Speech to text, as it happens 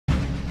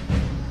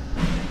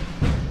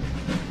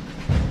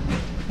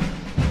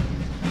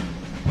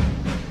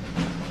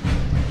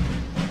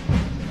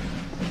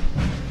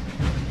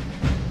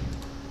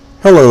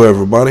Hello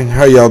everybody,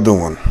 how y'all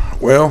doing?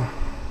 Well,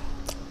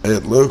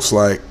 it looks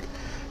like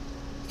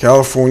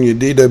California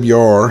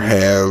DWR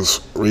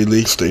has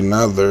released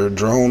another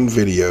drone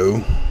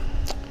video,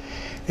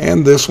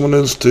 and this one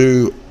is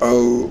to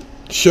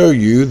show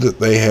you that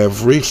they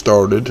have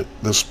restarted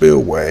the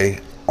spillway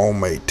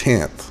on May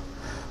 10th,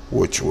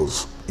 which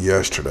was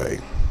yesterday.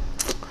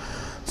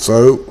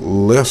 So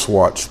let's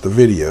watch the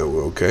video,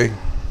 okay?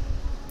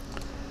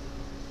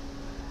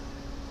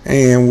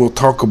 And we'll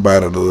talk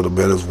about it a little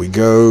bit as we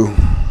go.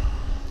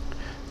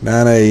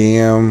 9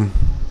 a.m.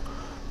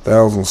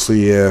 1000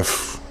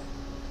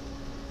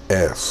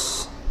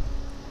 CFS.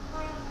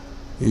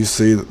 You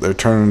see that they're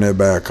turning it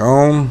back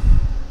on.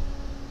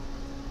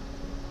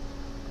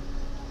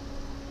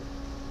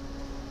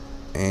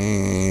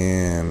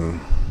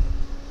 And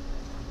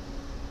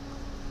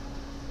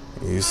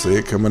you see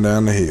it coming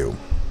down the hill.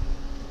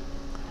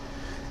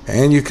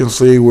 And you can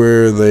see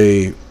where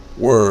they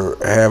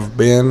have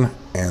been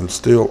and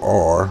still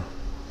are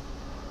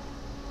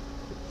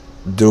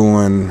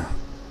doing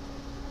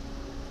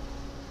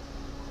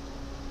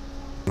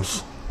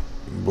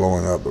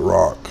blowing up the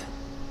rock,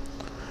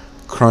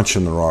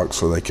 crunching the rock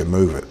so they can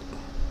move it.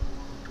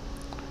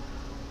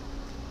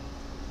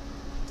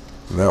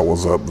 That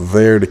was up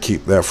there to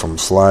keep that from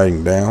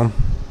sliding down.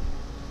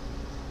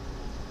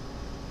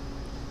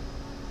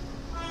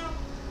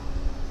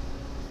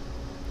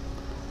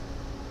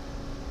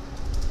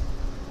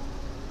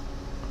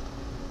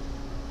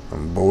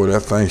 And boy,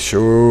 that thing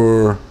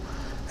sure,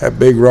 that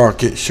big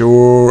rock, it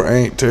sure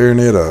ain't tearing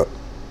it up.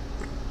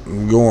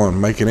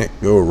 Making it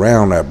go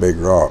around that big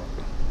rock.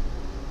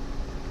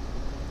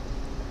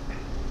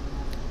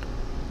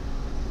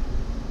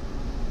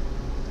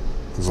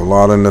 There's a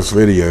lot in this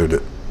video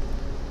that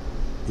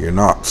you're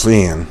not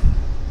seeing,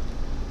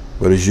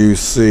 but as you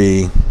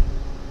see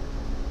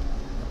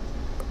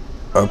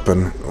up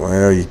and,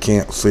 well, you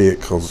can't see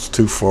it because it's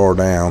too far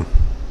down.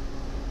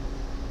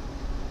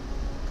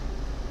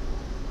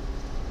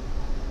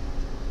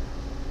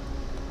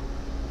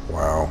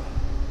 Wow.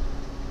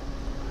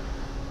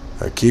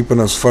 They're keeping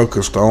us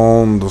focused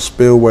on the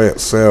spillway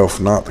itself,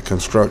 not the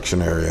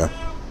construction area.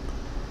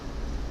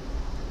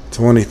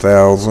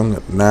 20,000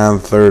 at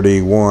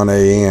 9:31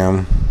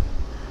 a.m.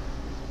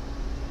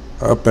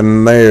 Up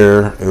in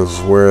there is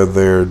where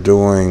they're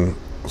doing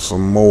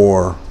some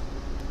more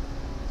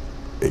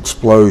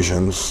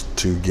explosions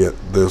to get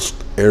this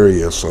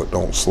area so it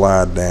don't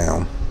slide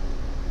down,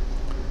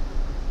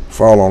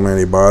 fall on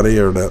anybody,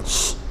 or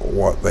that's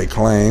what they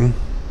claim.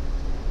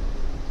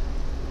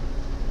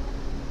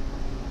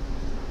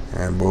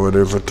 And boy,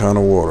 there's a ton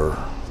of water.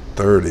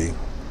 30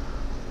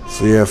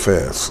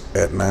 CFS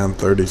at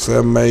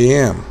 9:37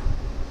 a.m.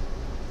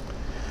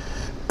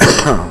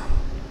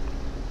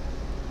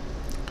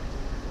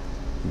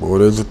 Boy,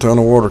 there's a ton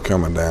of water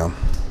coming down.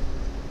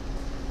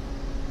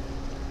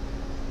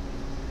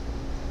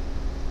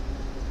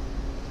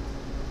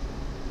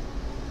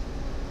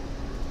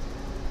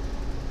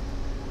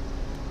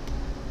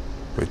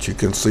 But you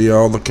can see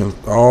all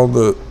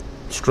the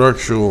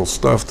structural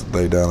stuff that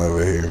they done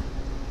over here.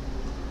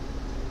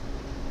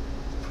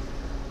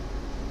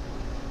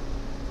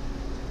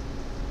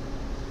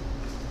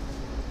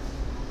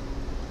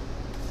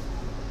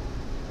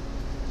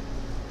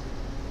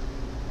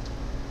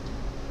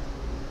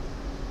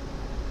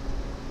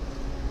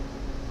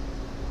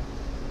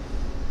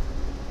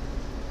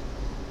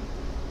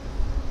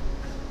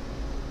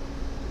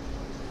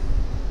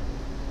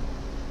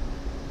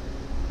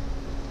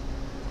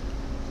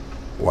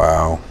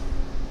 Wow.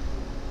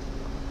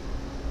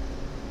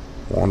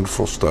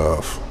 Wonderful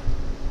stuff.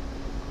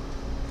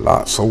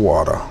 Lots of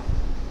water.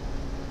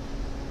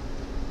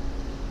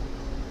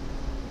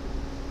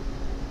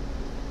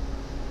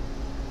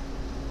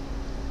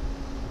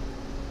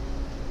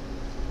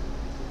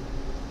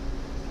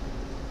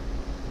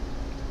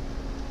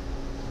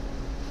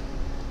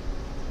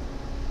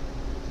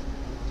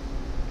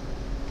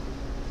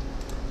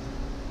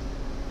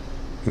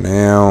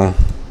 Now,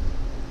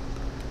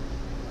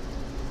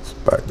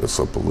 back this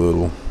up a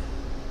little.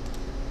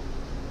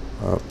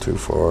 Up too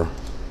far.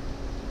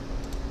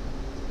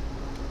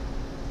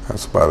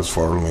 That's about as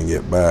far as we can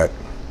get back.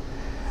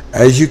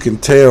 As you can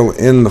tell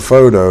in the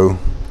photo,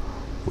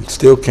 we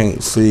still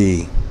can't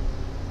see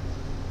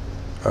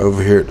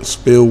over here at the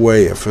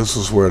spillway if this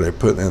is where they're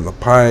putting in the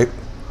pipe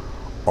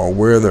or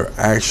where they're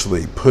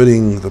actually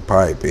putting the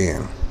pipe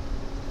in.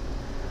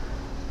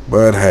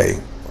 But hey,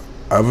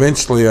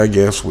 eventually I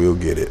guess we'll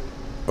get it,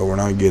 but we're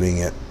not getting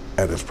it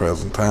at this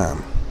present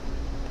time.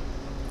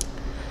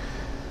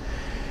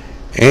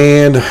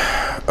 And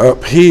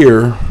up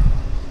here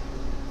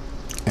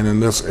and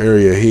in this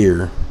area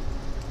here,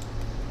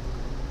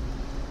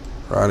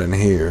 right in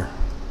here,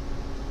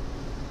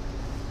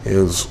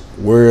 is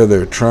where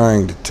they're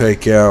trying to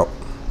take out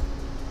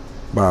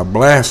by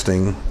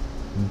blasting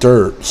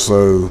dirt,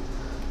 so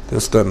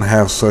this doesn't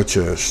have such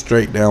a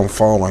straight down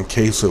fall in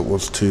case it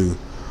was to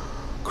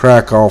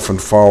crack off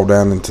and fall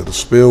down into the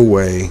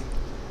spillway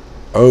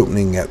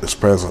opening at this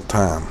present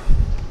time.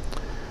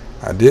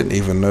 I didn't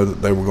even know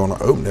that they were going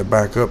to open it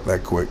back up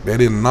that quick. They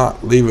did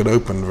not leave it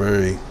open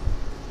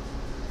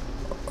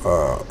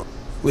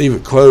leave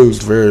it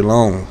closed very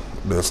long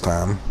this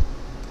time.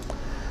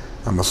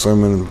 I'm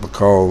assuming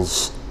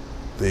because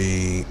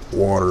the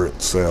water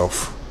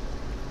itself.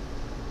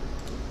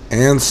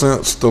 And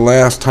since the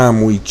last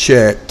time we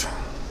checked,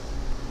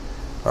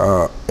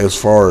 as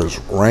far as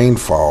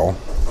rainfall,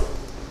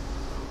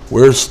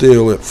 we're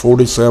still at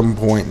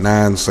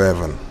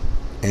 47.97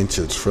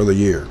 inches for the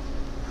year.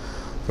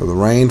 So the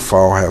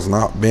rainfall has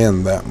not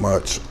been that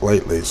much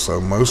lately. So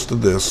most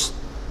of this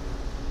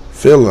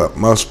fill up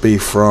must be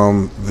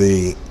from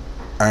the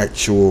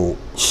actual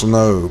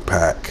snow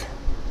pack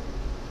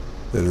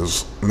that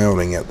is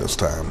melting at this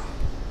time.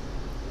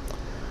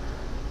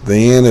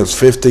 The N is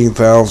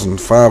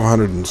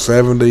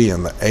 15,570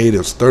 and the 8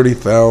 is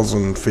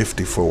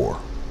 30,054,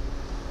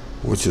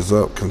 which is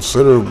up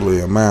considerably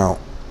amount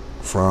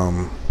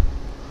from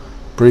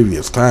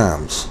previous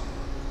times.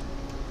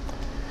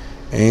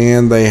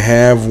 And they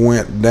have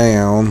went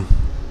down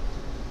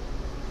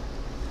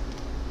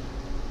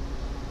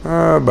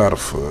about a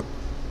foot,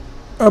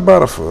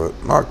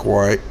 not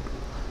quite,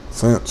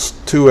 since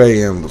 2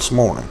 a.m. this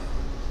morning,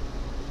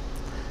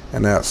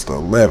 and that's the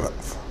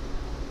 11th.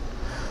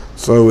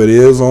 So it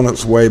is on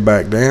its way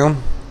back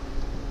down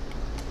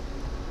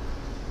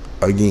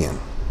again,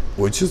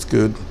 which is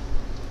good.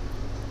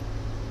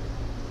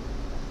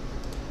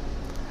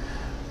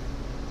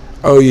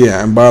 Oh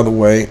yeah, and by the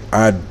way,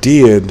 I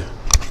did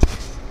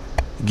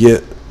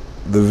get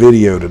the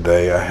video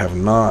today. I have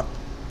not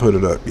put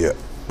it up yet,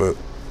 but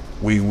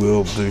we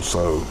will do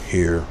so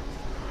here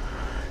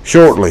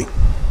shortly.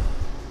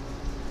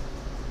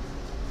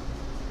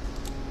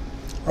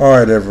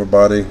 Alright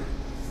everybody,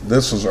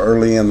 this was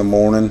early in the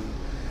morning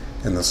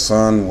and the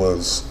sun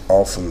was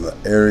off in the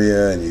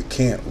area and you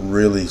can't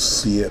really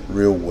see it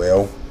real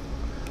well,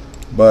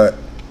 but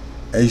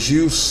as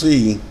you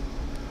see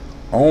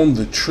on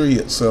the tree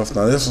itself,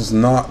 now this is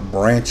not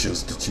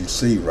branches that you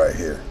see right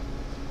here.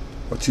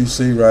 What you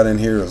see right in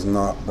here is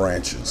not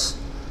branches.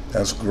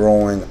 That's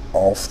growing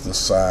off the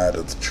side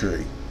of the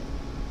tree.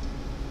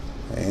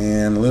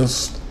 And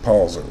let's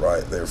pause it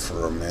right there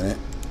for a minute,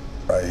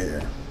 right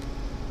here.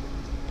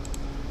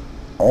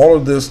 All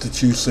of this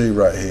that you see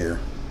right here,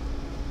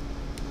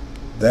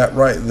 that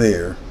right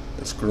there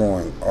is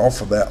growing off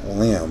of that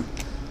limb,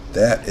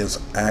 that is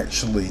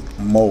actually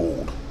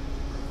mold.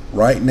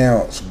 Right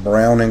now it's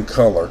brown in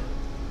color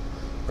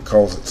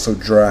because it's so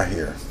dry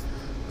here.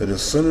 But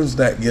as soon as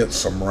that gets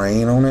some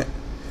rain on it,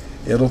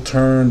 it'll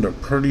turn the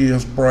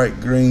prettiest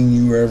bright green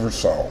you ever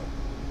saw.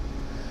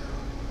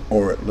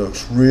 Or it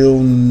looks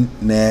real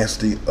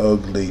nasty,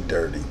 ugly,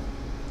 dirty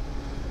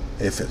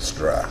if it's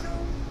dry.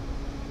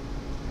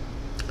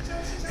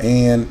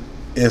 And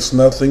it's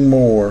nothing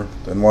more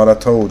than what I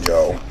told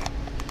y'all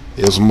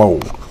is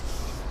mold.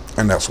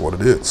 And that's what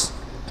it is.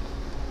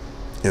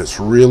 It's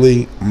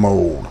really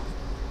mold.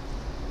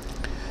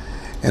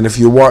 And if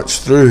you watch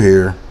through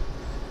here,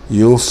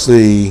 you'll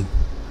see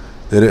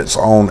that it's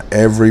on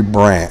every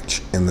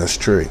branch in this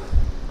tree.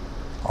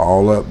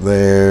 All up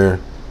there,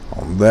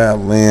 on that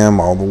limb,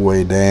 all the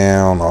way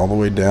down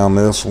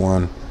this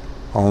one,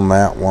 on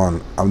that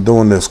one. I'm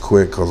doing this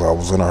quick because I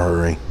was in a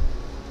hurry.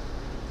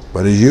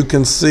 But as you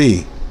can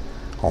see,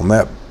 on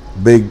that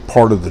big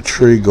part of the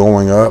tree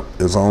going up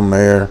is on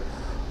there.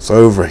 It's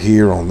over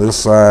here on this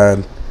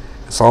side.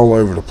 It's all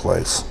over the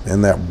place.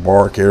 In that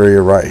bark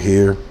area right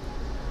here,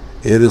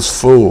 it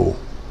is full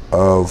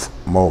of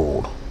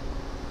mold.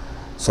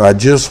 So I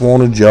just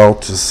wanted y'all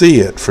to see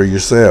it for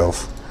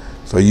yourself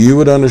so you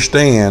would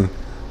understand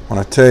when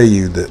I tell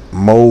you that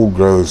mold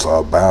grows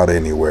about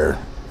anywhere.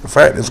 In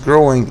fact, it's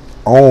growing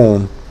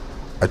on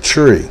a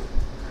tree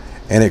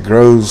and it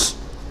grows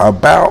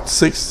about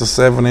 6 to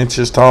 7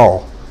 inches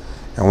tall,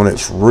 and when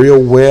it's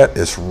real wet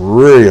it's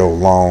real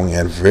long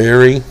and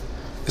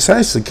it's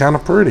actually kind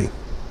of pretty.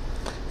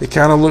 It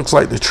kind of looks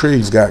like the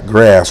tree's got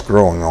grass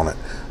growing on it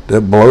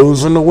that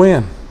blows in the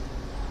wind,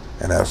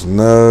 and that's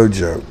no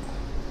joke.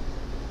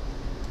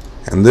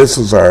 And this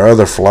is our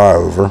other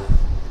flyover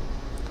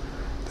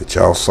that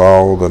y'all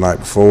saw the night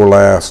before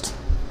last.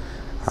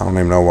 I don't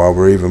even know why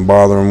we're even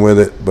bothering with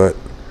it, but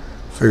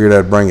figured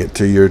I'd bring it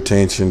to your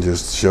attention,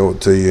 just show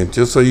it to you,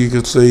 just so you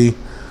could see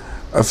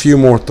a few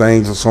more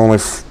things. It's only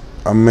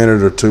a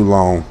minute or two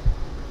long.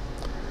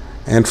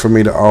 And for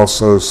me to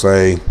also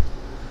say,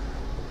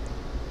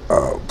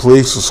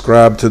 please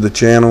subscribe to the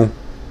channel.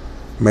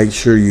 Make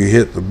sure you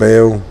hit the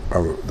bell,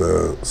 or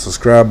the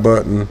subscribe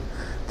button,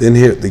 then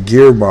hit the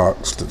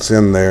gearbox that's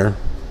in there,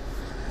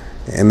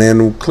 and then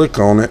we'll click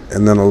on it,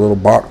 and then a little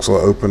box will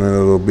open and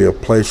it'll be a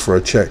place for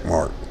a check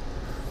mark.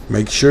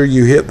 Make sure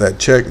you hit that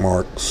check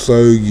mark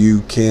so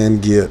you can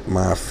get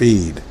my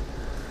feed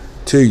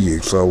to you.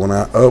 So when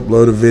I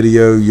upload a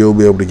video, you'll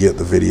be able to get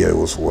the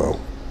video as well.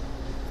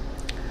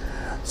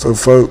 So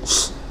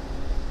folks,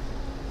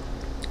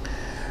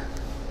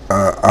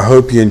 I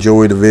hope you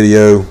enjoyed the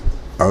video.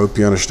 I hope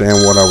you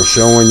understand what I was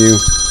showing you.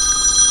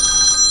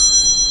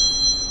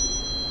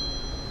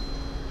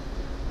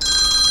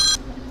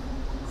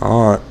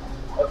 Alright.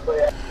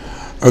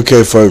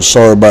 Okay, folks,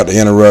 sorry about the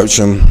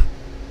interruption.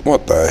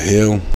 What the hell?